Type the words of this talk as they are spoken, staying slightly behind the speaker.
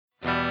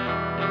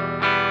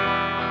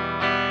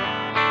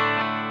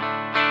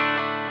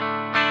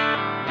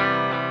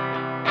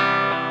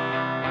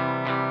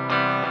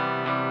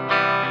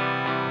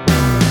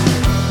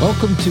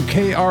Welcome to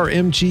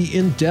KRMG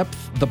In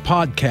Depth, the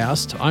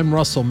podcast. I'm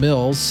Russell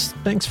Mills.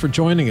 Thanks for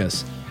joining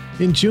us.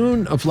 In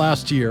June of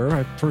last year,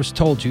 I first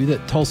told you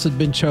that Tulsa had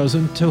been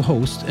chosen to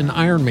host an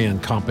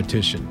Ironman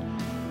competition.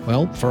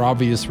 Well, for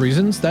obvious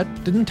reasons,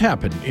 that didn't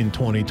happen in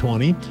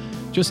 2020.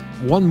 Just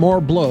one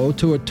more blow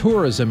to a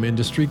tourism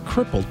industry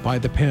crippled by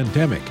the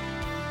pandemic.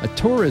 A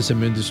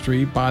tourism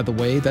industry, by the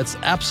way, that's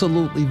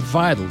absolutely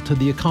vital to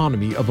the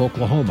economy of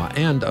Oklahoma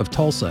and of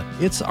Tulsa.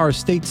 It's our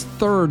state's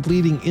third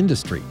leading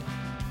industry.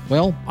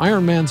 Well,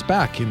 Ironman's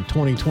back in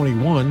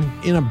 2021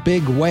 in a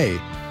big way.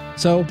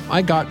 So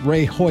I got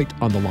Ray Hoyt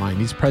on the line.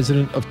 He's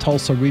president of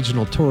Tulsa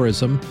Regional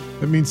Tourism.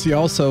 That means he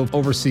also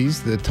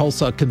oversees the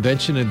Tulsa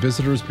Convention and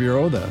Visitors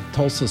Bureau, the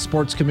Tulsa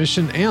Sports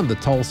Commission, and the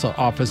Tulsa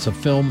Office of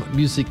Film,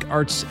 Music,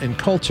 Arts, and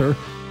Culture.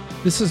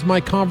 This is my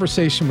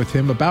conversation with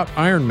him about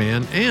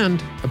Ironman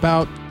and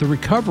about the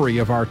recovery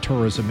of our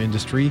tourism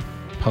industry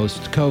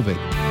post-COVID.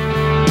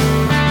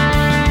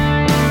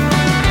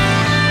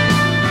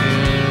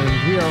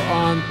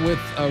 With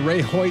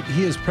Ray Hoyt.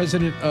 He is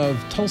president of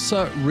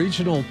Tulsa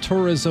Regional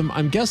Tourism.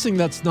 I'm guessing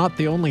that's not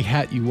the only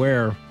hat you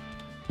wear,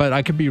 but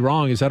I could be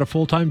wrong. Is that a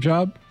full-time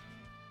job?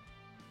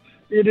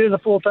 It is a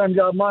full-time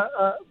job.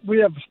 We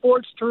have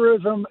sports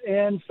tourism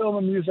and film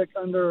and music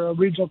under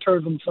regional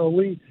tourism, so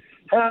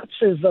hats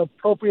is the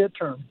appropriate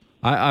term.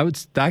 I would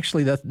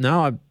actually, that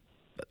now it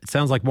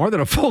sounds like more than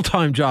a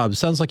full-time job. It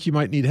sounds like you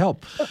might need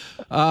help.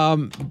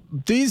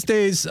 These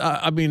days,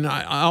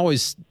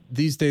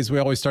 These days, we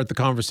always start the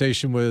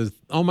conversation with,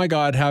 oh my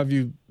God, how have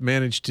you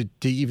managed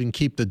to even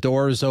keep the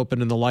doors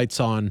open and the lights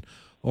on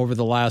over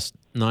the last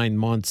 9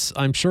 months?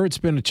 I'm sure it's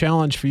been a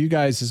challenge for you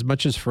guys as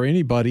much as for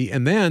anybody.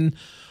 And then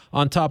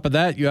on top of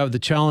that, you have the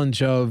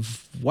challenge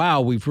of,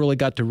 wow, we've really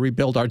got to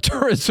rebuild our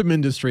tourism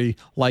industry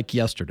like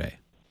yesterday.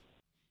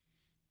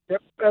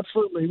 Yep,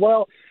 absolutely.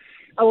 Well,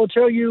 I will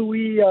tell you,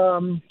 we,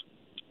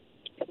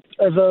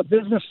 as a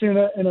business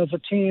unit and as a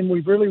team,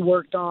 we've really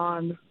worked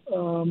on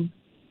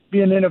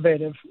being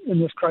innovative in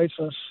this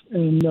crisis,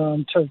 and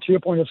to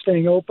your point of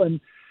staying open,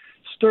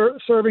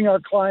 serving our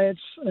clients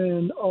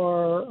and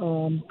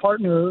our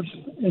partners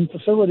in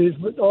facilities,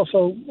 but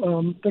also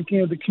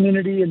thinking of the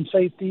community and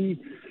safety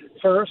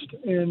first,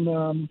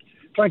 and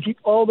trying to keep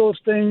all those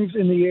things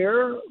in the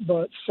air,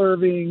 but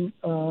serving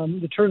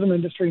the tourism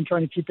industry and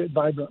trying to keep it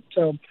vibrant.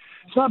 So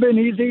it's not been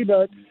easy,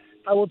 but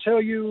I will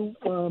tell you,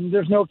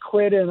 there's no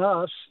quit in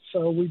us.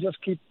 So we just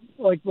keep,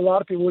 like a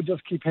lot of people, we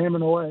just keep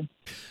hammering away.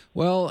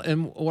 Well,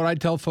 and what I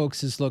tell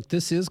folks is, look,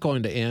 this is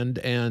going to end.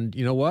 And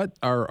you know what?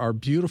 Our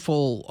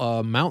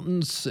beautiful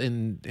mountains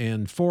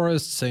and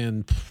forests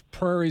and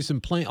prairies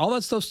and plains, all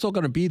that stuff's still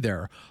going to be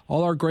there.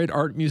 All our great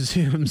art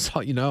museums,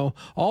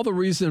 all the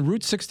reasons,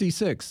 Route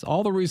 66,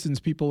 all the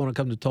reasons people want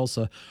to come to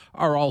Tulsa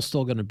are all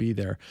still going to be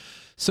there.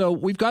 So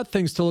we've got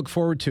things to look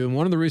forward to. And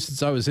one of the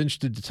reasons I was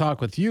interested to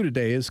talk with you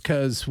today is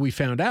because we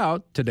found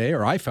out today,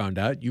 or I found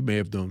out, you may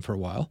have known for a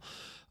while,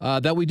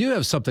 that we do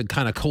have something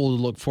kind of cool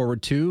to look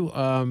forward to.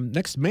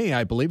 Next May,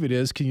 I believe it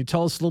is. Can you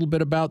tell us a little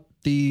bit about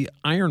the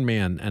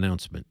Ironman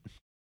announcement?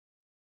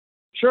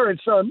 Sure.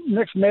 It's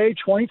next May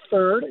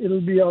 23rd. It'll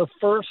be our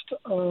first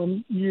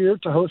year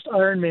to host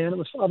Ironman. It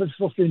was obviously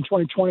supposed to be in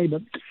 2020,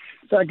 but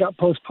that got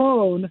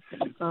postponed.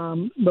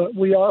 But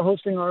we are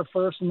hosting our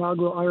first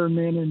inaugural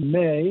Ironman in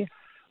May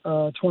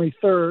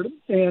 23rd.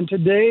 And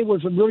today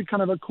was a really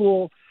kind of a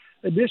cool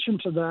addition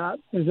to that,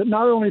 is that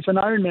not only it's an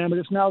Ironman, but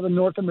it's now the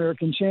North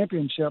American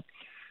Championship,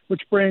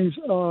 which brings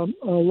a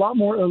lot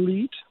more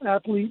elite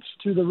athletes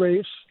to the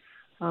race,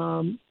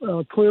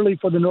 clearly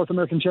for the North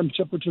American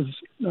Championship, which is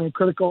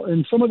critical.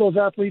 And some of those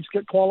athletes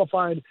get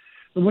qualified,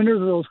 the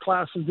winners of those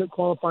classes get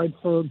qualified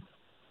for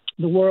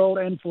the world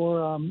and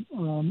for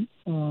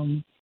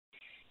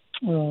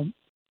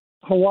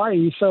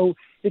Hawaii. So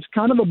it's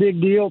kind of a big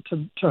deal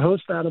to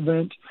host that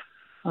event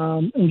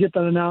and get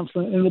that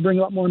announcement. And it'll bring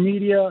a lot more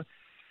media.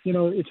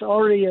 It's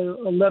already a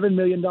 $11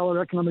 million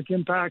economic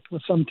impact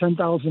with some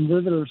 10,000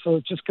 visitors. So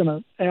it's just going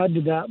to add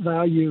to that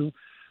value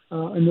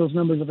and those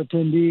numbers of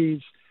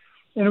attendees.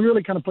 And it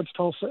really kind of puts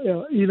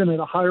Tulsa even at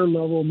a higher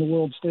level in the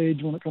world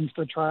stage when it comes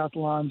to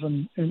triathlons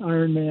and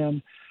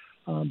Ironman.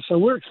 So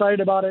we're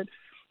excited about it.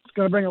 It's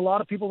going to bring a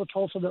lot of people to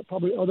Tulsa that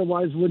probably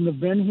otherwise wouldn't have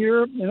been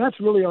here. And that's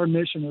really our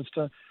mission, is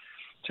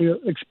to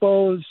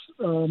expose,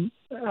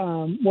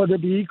 whether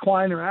it be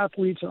equine or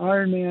athletes or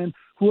Ironman,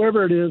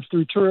 whoever it is,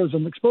 through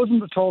tourism, expose them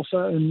to Tulsa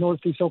and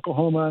Northeast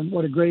Oklahoma and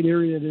what a great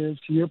area it is,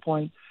 to your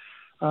point.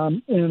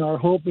 And our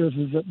hope is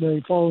that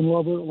they fall in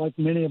love with it like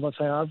many of us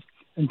have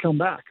and come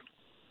back.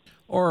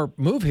 Or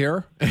move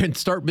here and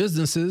start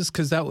businesses,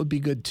 because that would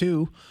be good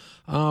too.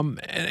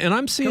 And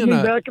I'm seeing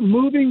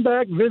moving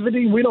back,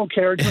 visiting, we don't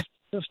care.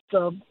 Just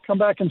come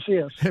back and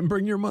see us. And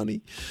bring your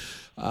money.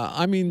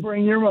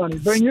 Bring your money,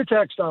 bring your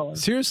tax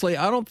dollars. Seriously,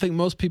 I don't think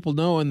most people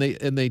know, and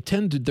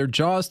their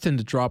jaws tend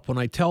to drop when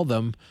I tell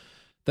them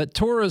that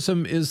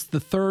tourism is the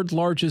third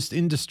largest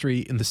industry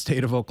in the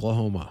state of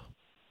Oklahoma.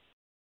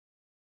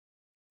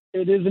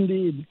 It is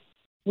indeed.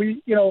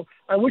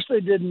 I wish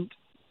they didn't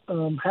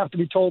have to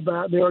be told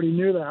that. They already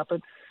knew that,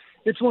 but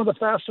it's one of the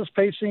fastest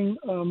pacing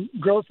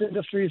growth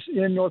industries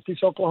in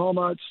Northeast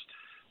Oklahoma.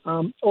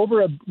 It's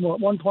over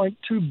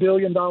 $1.2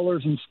 billion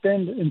in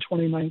spend in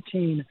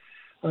 2019.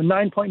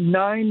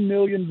 9.9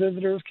 million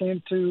visitors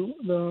came to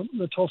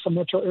the Tulsa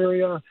metro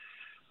area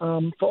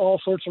for all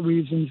sorts of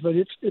reasons, but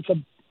it's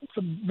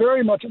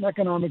very much an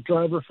economic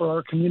driver for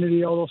our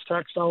community. All those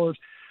tax dollars,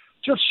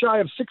 just shy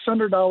of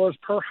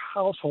 $600 per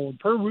household,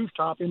 per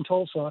rooftop in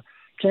Tulsa,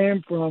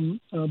 came from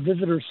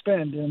visitor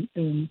spend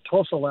in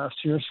Tulsa last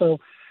year. So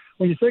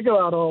when you think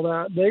about all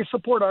that, they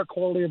support our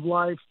quality of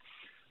life,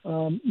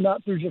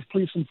 not through just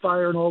police and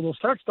fire and all those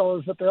tax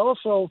dollars, but they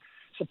also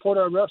support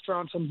our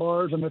restaurants and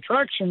bars and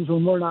attractions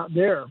when we're not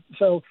there.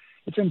 So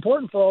it's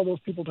important for all those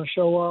people to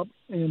show up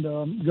and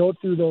go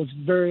through those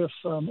various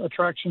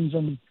attractions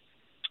and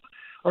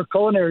our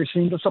culinary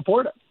scene to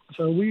support it.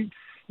 So we,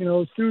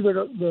 through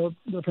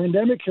the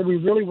pandemic here, we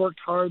really worked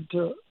hard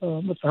to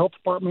with the health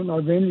department and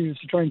our venues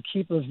to try and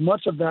keep as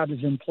much of that as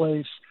in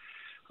place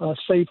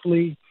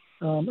safely.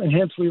 And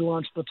hence we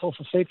launched the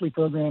Tulsa Safely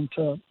program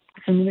to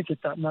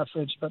communicate that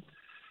message. But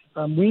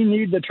we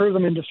need the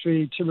tourism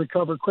industry to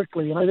recover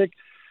quickly. And I think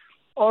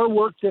our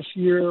work this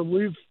year,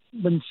 we've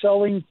been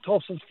selling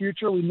Tulsa's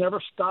future. We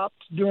never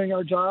stopped doing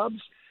our jobs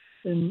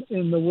in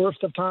the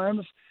worst of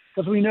times,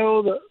 because we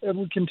know that if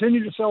we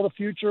continue to sell the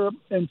future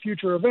and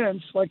future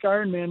events like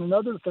Ironman and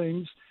other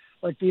things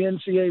like the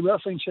NCAA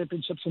Wrestling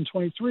Championships in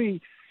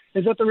 23,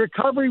 is that the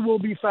recovery will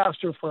be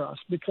faster for us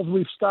because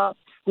we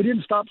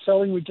didn't stop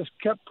selling. We just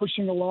kept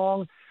pushing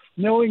along,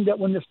 knowing that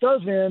when this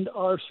does end,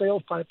 our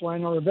sales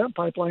pipeline, our event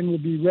pipeline will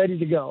be ready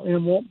to go. And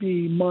it won't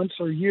be months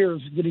or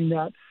years getting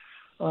that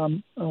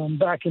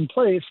back in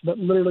place, but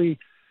literally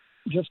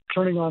just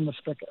turning on the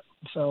spigot.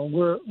 So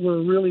we're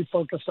really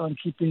focused on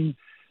keeping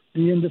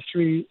the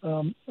industry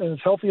as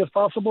healthy as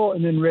possible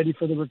and then ready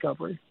for the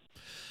recovery.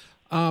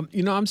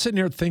 I'm sitting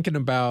here thinking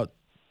about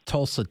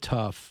Tulsa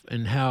Tough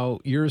and how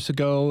years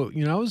ago,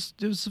 there was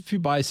a few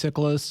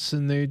bicyclists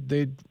and they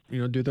do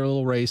their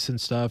little race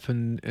and stuff,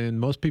 and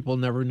most people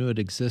never knew it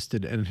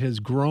existed, and it has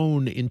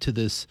grown into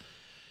this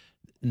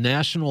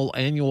national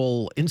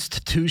annual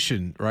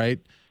institution, right?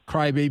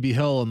 Crybaby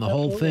Hill and the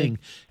whole thing.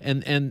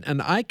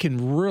 And I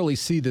can really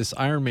see this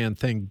Ironman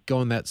thing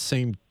going that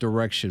same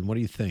direction. What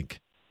do you think?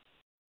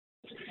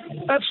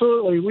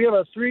 Absolutely. We have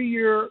a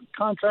 3-year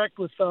contract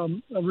with a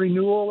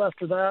renewal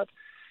after that.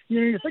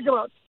 You think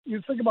about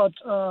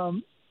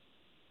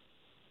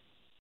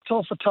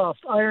Tulsa Tough,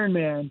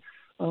 Ironman,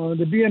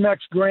 the BMX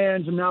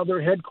Grands, and now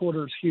their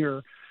headquarters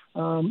here.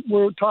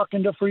 We're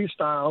talking to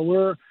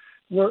freestyle.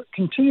 We're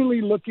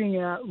continually looking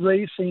at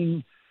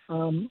racing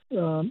in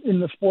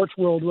the sports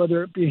world,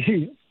 whether it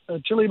be a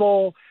Chili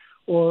Bowl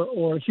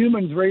or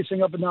humans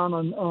racing up and down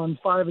on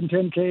 5 and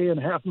 10K and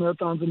half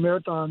marathons and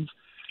marathons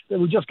that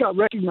we just got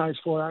recognized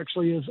for.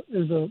 Actually,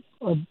 is a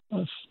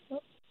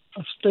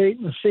state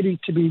and a city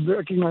to be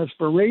recognized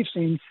for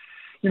racing.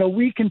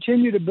 We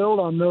continue to build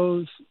on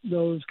those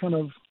kind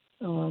of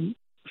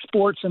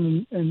sports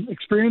and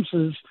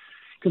experiences,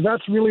 because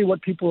that's really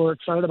what people are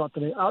excited about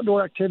today: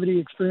 outdoor activity,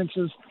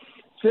 experiences,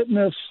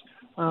 fitness,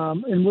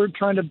 and we're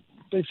trying to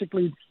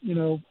basically,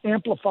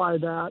 amplify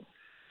that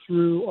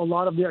through a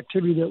lot of the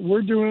activity that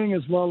we're doing,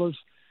 as well as,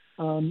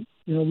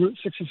 Route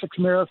 66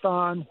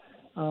 Marathon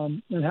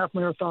and half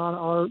marathon,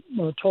 our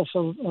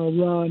Tulsa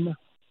Run,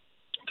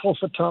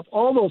 Tulsa Tough.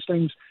 All those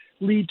things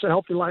lead to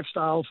healthy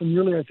lifestyles, and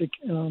really, I think,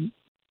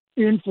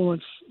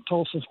 influence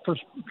Tulsa's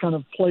kind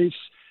of place,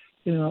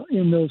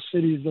 in those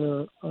cities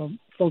that are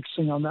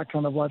focusing on that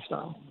kind of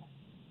lifestyle.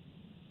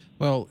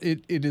 Well,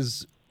 it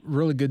is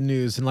really good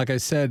news, and like I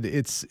said,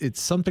 it's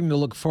something to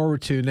look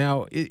forward to.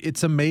 Now,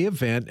 it's a May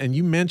event, and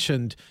you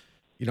mentioned,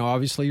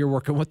 obviously you're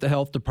working with the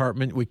health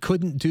department. We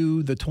couldn't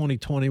do the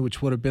 2020,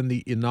 which would have been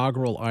the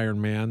inaugural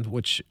Ironman,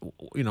 which,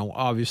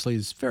 obviously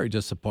is very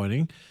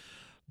disappointing.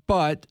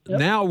 But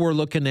Now we're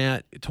looking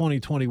at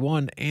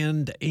 2021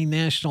 and a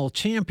national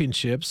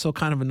championship, so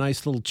kind of a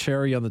nice little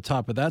cherry on the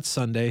top of that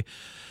Sunday.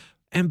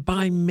 And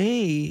by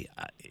May,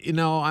 and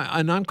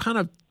I'm kind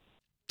of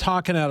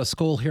talking out of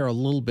school here a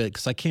little bit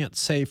because I can't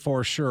say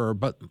for sure,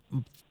 but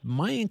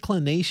my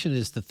inclination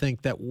is to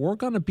think that we're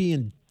going to be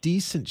in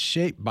decent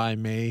shape by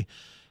May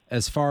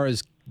as far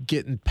as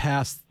getting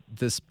past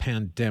this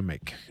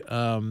pandemic.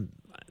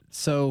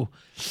 So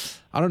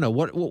I don't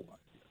know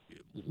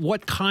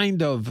what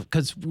kind of,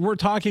 because we're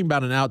talking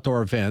about an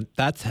outdoor event,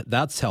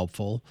 that's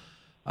helpful.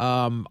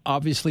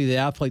 Obviously the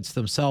athletes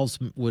themselves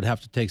would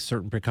have to take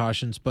certain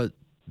precautions, but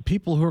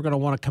people who are going to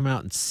want to come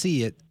out and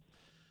see it,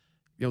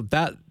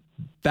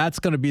 that's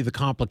going to be the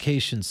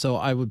complication. So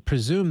I would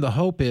presume the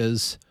hope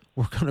is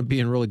we're going to be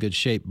in really good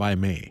shape by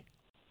May.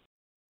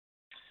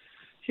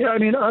 Yeah,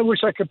 I wish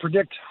I could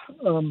predict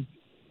 100%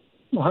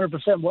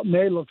 what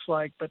May looks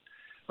like, but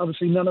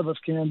obviously none of us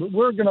can. But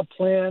we're going to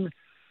plan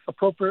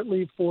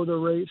appropriately for the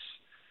race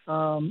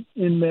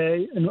in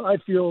May, and I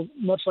feel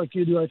much like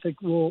you do. I think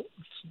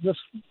this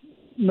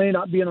may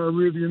not be in our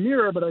rearview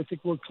mirror, but I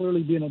think we'll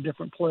clearly be in a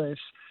different place.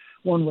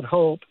 One would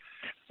hope.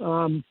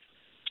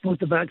 with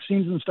the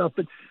vaccines and stuff.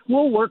 But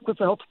we'll work with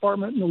the health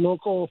department and the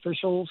local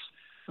officials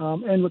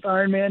and with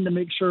Ironman to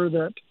make sure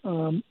that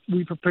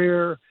we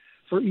prepare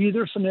for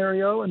either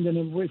scenario. And then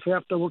if we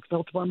have to work with the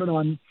health department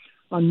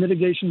on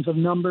mitigations of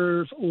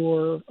numbers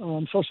or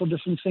social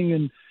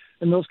distancing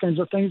and those kinds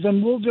of things,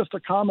 and we'll just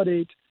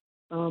accommodate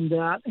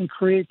that and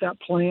create that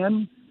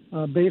plan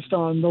based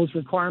on those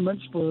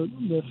requirements for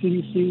the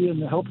CDC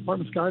and the health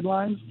department's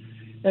guidelines.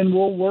 And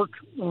we'll work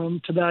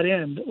to that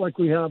end like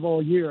we have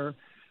all year.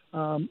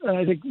 And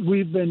I think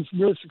we've been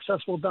really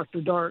successful,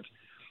 Dr. Dart,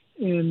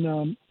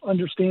 in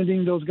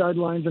understanding those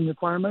guidelines and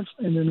requirements,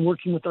 and then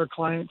working with our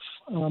clients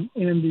and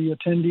the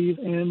attendees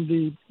and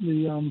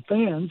the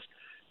fans,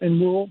 and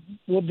we'll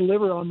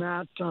deliver on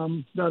that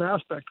that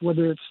aspect,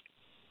 whether it's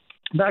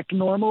back to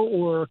normal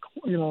or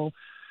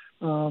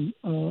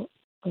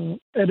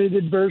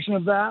edited version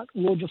of that.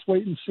 We'll just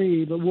wait and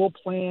see, but we'll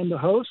plan to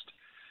host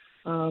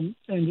and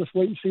just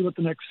wait and see what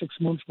the next 6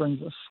 months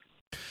brings us.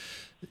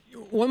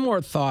 One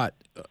more thought.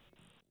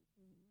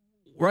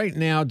 Right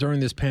now, during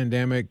this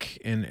pandemic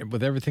and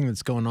with everything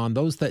that's going on,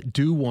 those that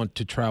do want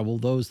to travel,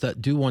 those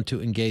that do want to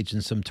engage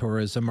in some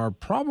tourism are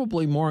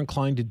probably more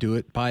inclined to do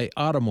it by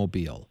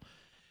automobile.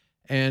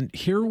 And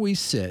here we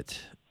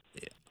sit,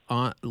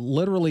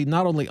 literally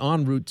not only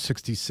on Route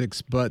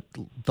 66, but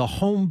the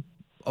home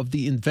of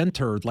the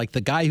inventor, like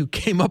the guy who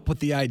came up with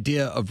the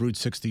idea of Route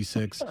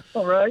 66.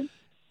 All right.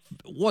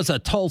 Was a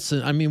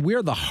Tulsa. I mean,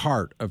 we're the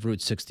heart of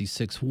Route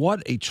 66.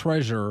 What a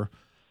treasure.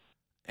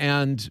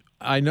 And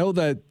I know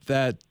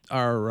that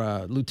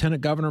our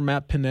Lieutenant Governor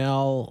Matt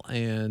Pinnell,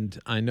 and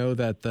I know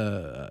that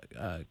the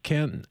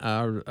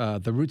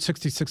Route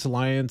 66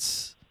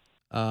 Alliance,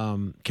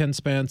 Ken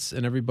Spence,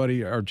 and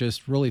everybody are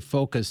just really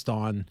focused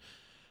on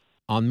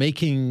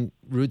making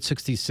Route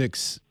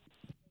 66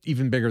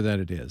 even bigger than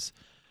it is.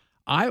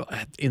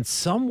 In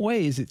some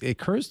ways, it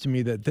occurs to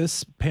me that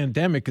this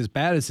pandemic, as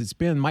bad as it's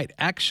been, might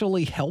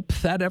actually help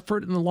that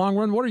effort in the long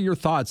run. What are your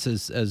thoughts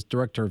as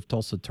director of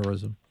Tulsa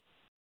Tourism?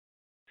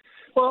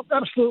 Well,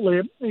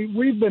 absolutely.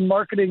 We've been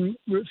marketing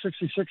Route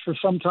 66 for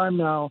some time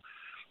now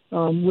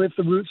with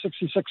the Route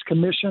 66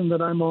 Commission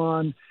that I'm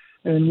on,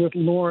 and with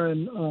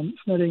Lauren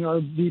Snetting,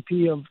 our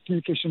VP of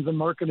Communications and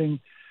Marketing.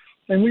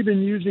 And we've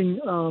been using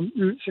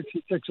Route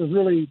 66 as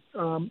really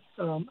an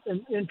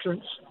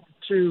entrance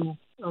to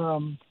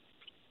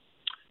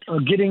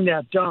getting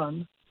that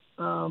done.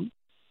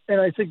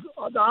 And I think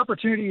the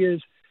opportunity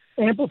is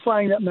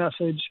amplifying that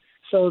message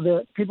so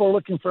that people are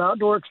looking for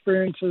outdoor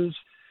experiences.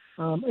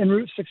 And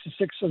Route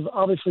 66 is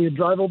obviously a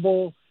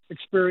drivable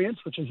experience,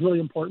 which is really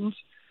important.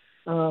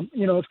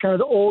 It's kind of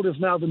the old is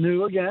now the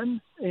new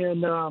again.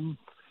 And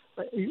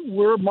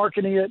we're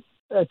marketing it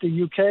at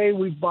the UK.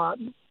 We've bought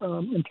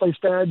and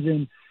placed ads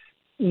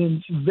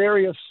in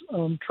various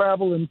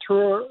travel and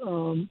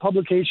tour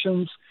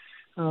publications.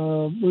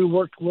 We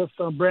worked with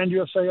Brand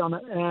USA on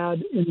an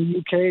ad in the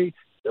UK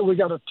that we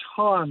got a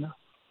ton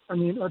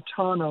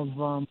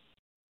of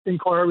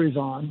inquiries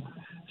on.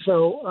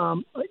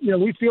 So,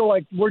 we feel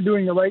like we're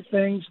doing the right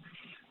things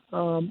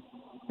and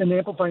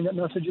amplifying that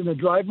message in the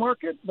drive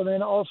market, but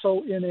then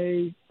also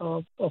in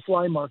a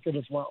fly market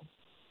as well.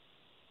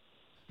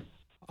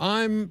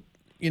 I'm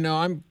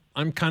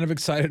kind of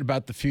excited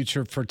about the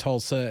future for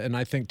Tulsa, and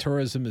I think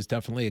tourism is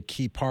definitely a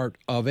key part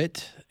of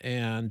it.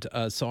 And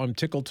so I'm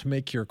tickled to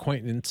make your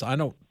acquaintance. I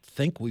don't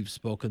think we've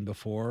spoken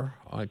before.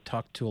 I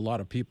talked to a lot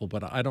of people,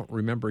 but I don't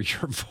remember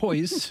your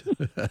voice.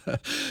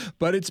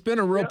 But it's been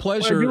a real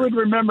pleasure. Well, you would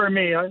remember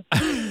me.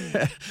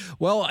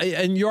 Well,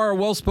 and you are a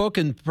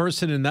well-spoken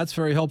person, and that's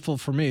very helpful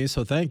for me,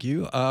 so thank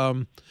you.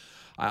 I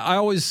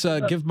always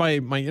give my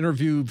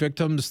interview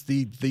victims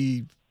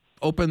the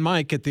open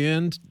mic at the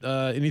end.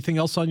 Anything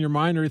else on your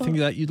mind or anything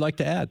that you'd like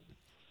to add?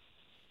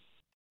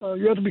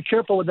 You have to be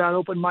careful with that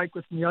open mic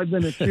with me. I've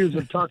been accused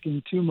of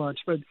talking too much,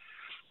 but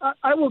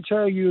I will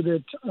tell you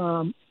that,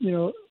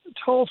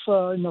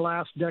 Tulsa in the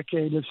last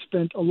decade has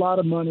spent a lot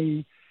of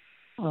money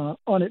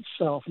on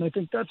itself. And I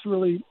think that's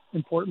really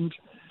important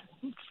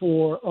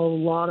for a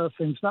lot of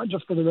things, not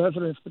just for the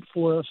residents, but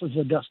for us as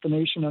a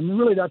destination. I mean,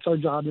 really that's our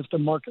job, is to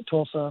market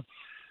Tulsa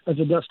as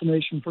a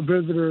destination for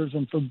visitors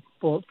and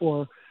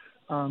for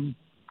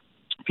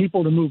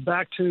people to move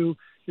back to.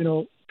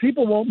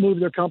 People won't move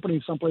their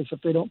company someplace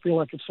if they don't feel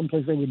like it's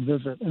someplace they would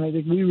visit. And I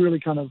think we really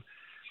kind of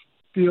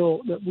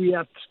feel that we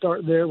have to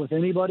start there with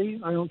anybody.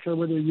 I don't care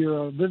whether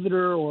you're a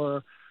visitor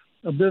or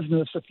a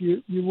business. If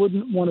you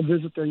wouldn't want to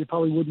visit there, you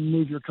probably wouldn't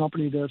move your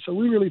company there. So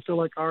we really feel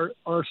like our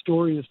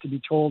story is to be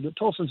told, that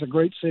Tulsa is a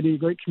great city,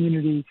 great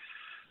community.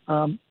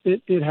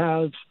 It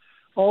has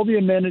all the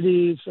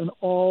amenities and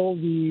all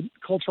the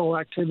cultural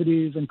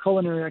activities and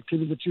culinary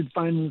activities that you'd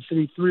find in the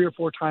city 3 or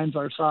 4 times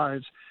our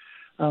size.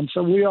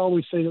 So we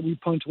always say that we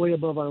punch way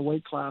above our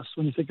weight class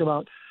when you think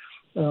about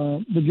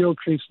the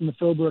Gilcrease and the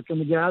Philbrook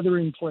and the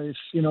Gathering Place.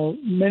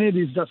 Many of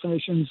these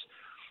destinations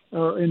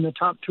are in the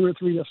top 2 or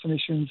 3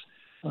 destinations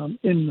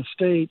in the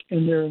state,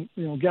 and their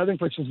Gathering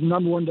Place was the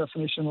 #1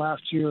 destination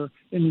last year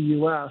in the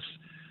U.S.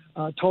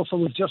 Tulsa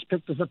was just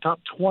picked as a top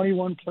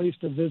 21 place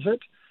to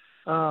visit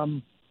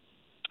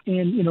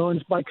and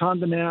it's by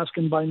Condé Nast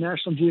and by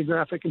National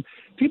Geographic, and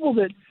people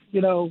that,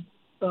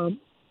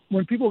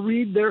 when people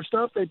read their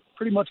stuff, they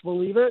pretty much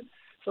believe it.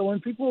 So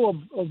when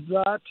people of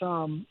that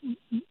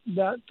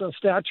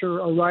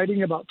stature are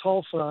writing about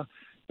Tulsa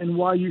and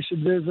why you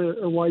should visit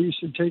or why you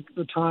should take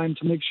the time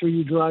to make sure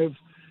you drive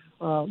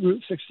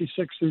Route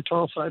 66 through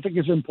Tulsa, I think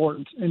is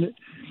important. And it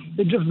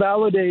just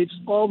validates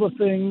all the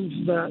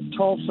things that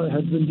Tulsa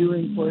has been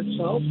doing for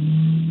itself,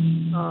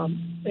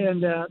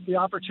 and that the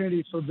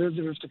opportunity for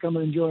visitors to come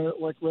and enjoy it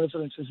like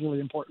residents is really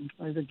important.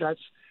 I think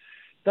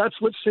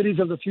that's what cities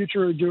of the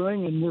future are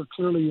doing, and we're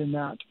clearly in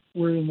that.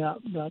 We're in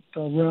that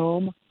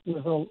realm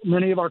with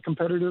many of our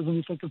competitors. When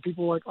you think of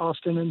people like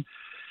Austin and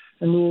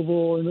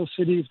Louisville and those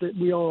cities that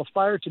we all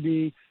aspire to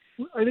be,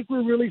 I think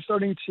we're really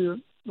starting to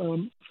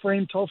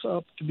frame Tulsa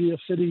up to be a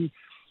city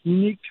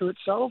unique to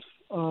itself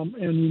and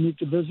unique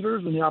to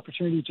visitors, and the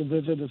opportunity to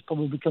visit is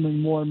probably becoming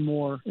more and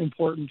more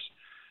important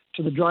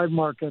to the drive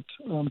market.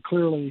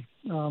 Clearly,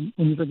 when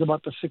you think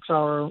about the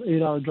 6-hour,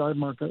 8-hour drive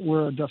market,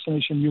 we're a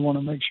destination you want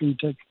to make sure you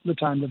take the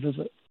time to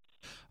visit.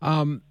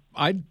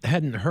 I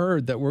hadn't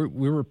heard that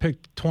we were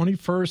picked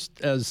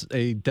 21st as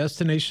a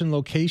destination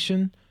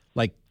location,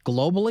 like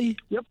globally.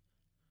 Yep.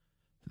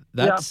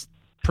 That's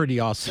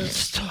pretty awesome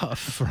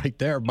stuff right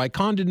there by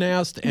Condé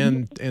Nast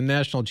and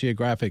National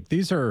Geographic.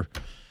 These are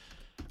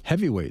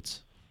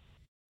heavyweights.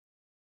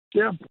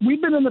 Yeah,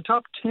 we've been in the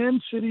top 10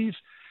 cities,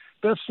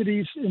 best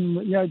cities in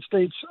the United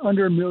States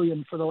under 1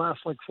 million for the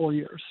last 4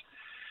 years.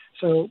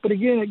 So, but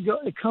again,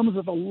 it comes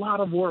with a lot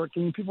of work.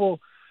 I mean,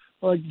 people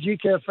like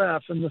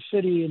GKFF and the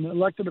city and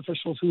elected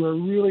officials who are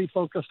really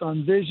focused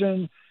on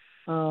vision,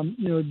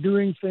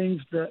 doing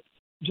things that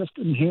just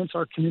enhance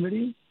our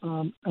community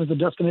as a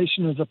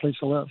destination, as a place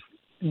to live.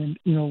 And,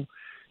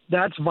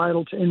 that's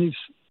vital to any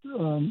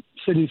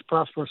city's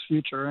prosperous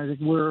future. I think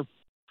we're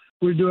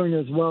doing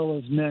as well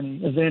as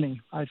any,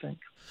 I think.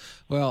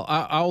 Well,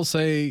 I'll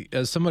say,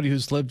 as somebody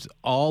who's lived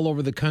all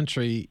over the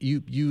country,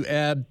 you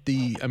add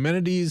the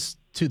amenities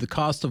to the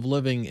cost of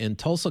living, and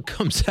Tulsa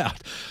comes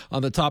out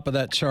on the top of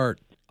that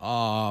chart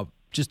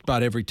just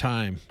about every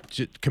time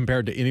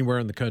compared to anywhere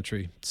in the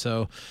country.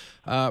 So,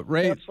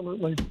 Ray,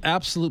 absolutely,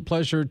 absolute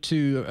pleasure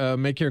to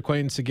make your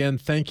acquaintance again.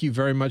 Thank you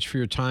very much for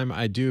your time.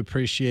 I do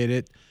appreciate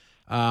it.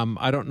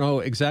 I don't know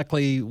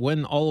exactly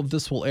when all of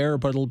this will air,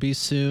 but it'll be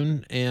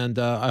soon, and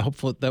I hope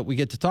that we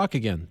get to talk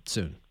again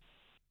soon.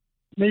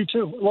 Me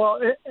too. Well,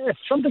 if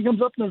something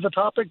comes up and there's a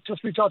topic,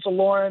 just reach out to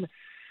Lauren.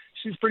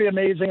 She's pretty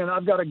amazing, and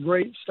I've got a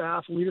great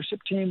staff, leadership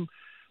team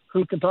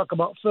who can talk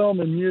about film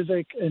and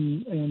music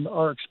and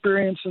our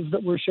experiences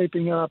that we're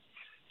shaping up.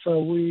 So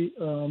we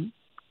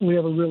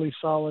have a really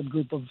solid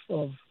group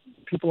of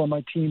people on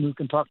my team who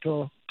can talk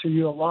to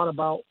you a lot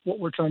about what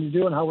we're trying to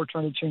do and how we're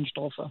trying to change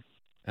Tulsa.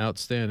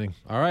 Outstanding.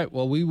 All right.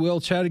 Well, we will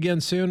chat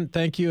again soon.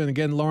 Thank you. And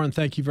again, Lauren,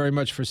 thank you very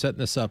much for setting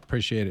this up.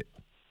 Appreciate it.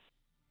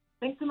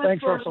 Thanks so much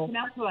for Russell. reaching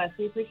out to us.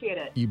 We appreciate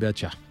it. You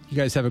betcha. You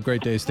guys have a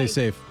great day. Stay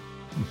safe.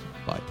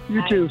 Bye.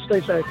 You too.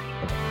 Stay safe.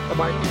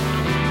 Bye-bye.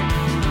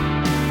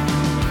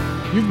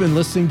 You've been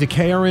listening to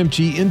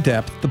KRMG In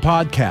Depth, the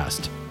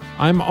podcast.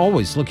 I'm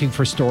always looking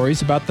for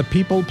stories about the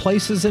people,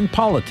 places, and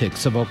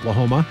politics of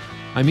Oklahoma.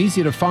 I'm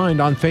easy to find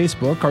on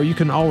Facebook, or you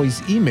can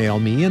always email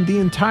me and the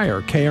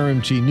entire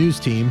KRMG News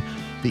team.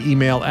 The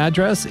email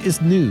address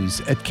is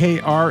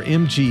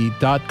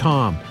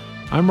news@krmg.com.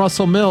 I'm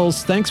Russell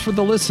Mills. Thanks for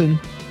the listen.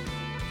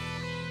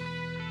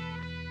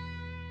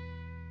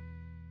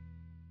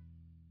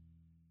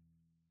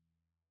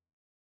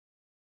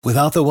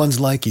 Without the ones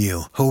like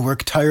you, who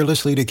work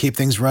tirelessly to keep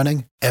things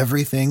running,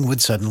 everything would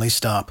suddenly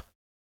stop.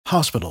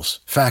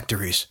 Hospitals,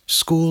 factories,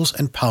 schools,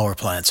 and power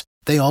plants,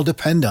 they all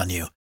depend on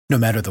you. No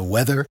matter the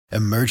weather,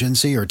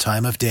 emergency, or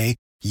time of day,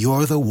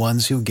 you're the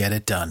ones who get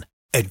it done.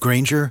 At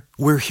Grainger,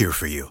 we're here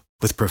for you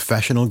with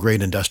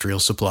professional-grade industrial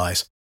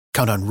supplies.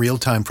 Count on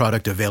real-time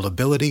product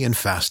availability and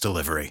fast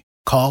delivery.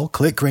 Call,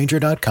 click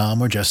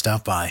Grainger.com, or just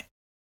stop by.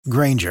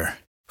 Grainger,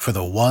 for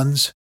the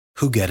ones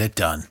who get it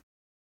done.